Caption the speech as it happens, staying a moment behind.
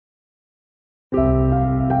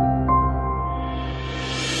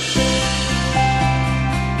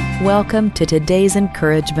Welcome to today's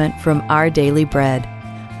encouragement from Our Daily Bread.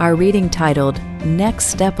 Our reading titled, Next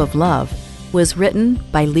Step of Love, was written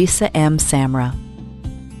by Lisa M. Samra.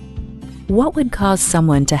 What would cause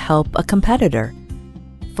someone to help a competitor?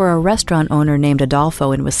 For a restaurant owner named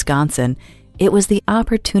Adolfo in Wisconsin, it was the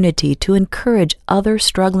opportunity to encourage other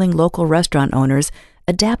struggling local restaurant owners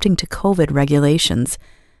adapting to COVID regulations.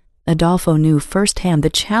 Adolfo knew firsthand the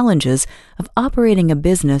challenges of operating a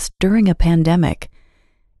business during a pandemic.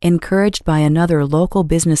 Encouraged by another local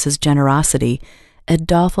business's generosity,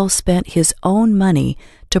 Adolfo spent his own money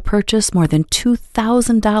to purchase more than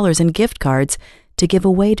 $2,000 in gift cards to give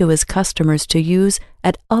away to his customers to use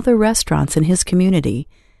at other restaurants in his community.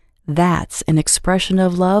 That's an expression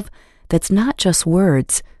of love that's not just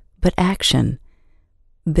words, but action.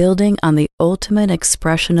 Building on the ultimate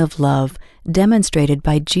expression of love demonstrated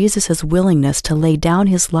by Jesus' willingness to lay down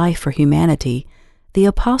his life for humanity, the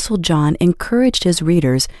Apostle John encouraged his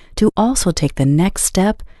readers to also take the next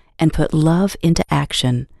step and put love into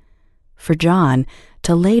action. For John,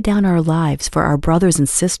 to lay down our lives for our brothers and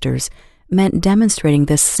sisters meant demonstrating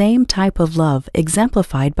the same type of love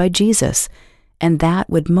exemplified by Jesus, and that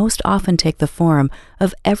would most often take the form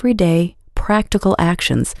of everyday, practical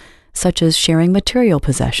actions, such as sharing material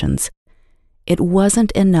possessions. It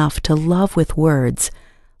wasn't enough to love with words.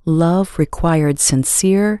 Love required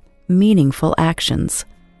sincere, meaningful actions.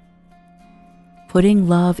 Putting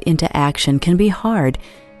love into action can be hard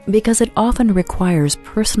because it often requires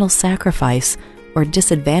personal sacrifice or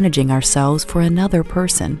disadvantaging ourselves for another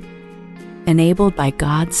person. Enabled by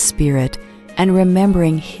God's Spirit and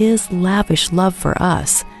remembering His lavish love for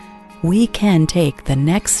us, we can take the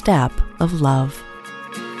next step of love.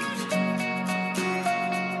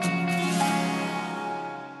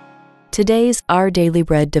 Today's Our Daily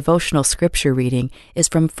Bread devotional scripture reading is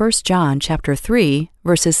from 1 John chapter 3,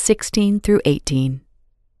 verses 16 through 18.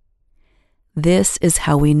 This is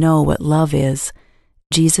how we know what love is.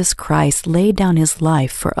 Jesus Christ laid down His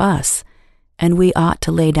life for us, and we ought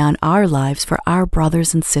to lay down our lives for our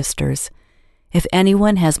brothers and sisters. If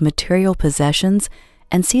anyone has material possessions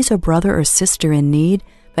and sees a brother or sister in need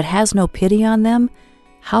but has no pity on them,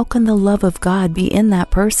 how can the love of God be in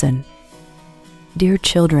that person? Dear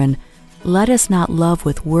children, let us not love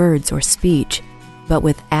with words or speech, but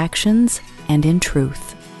with actions and in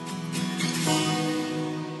truth.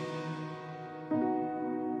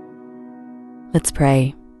 Let's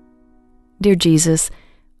pray. Dear Jesus,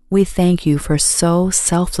 we thank you for so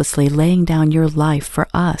selflessly laying down your life for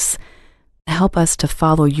us. Help us to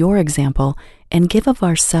follow your example and give of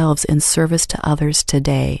ourselves in service to others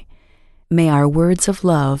today. May our words of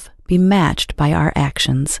love be matched by our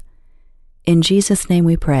actions. In Jesus' name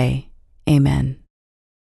we pray. Amen.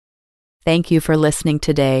 Thank you for listening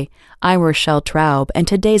today. I'm Rochelle Traub, and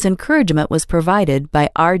today's encouragement was provided by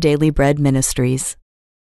Our Daily Bread Ministries.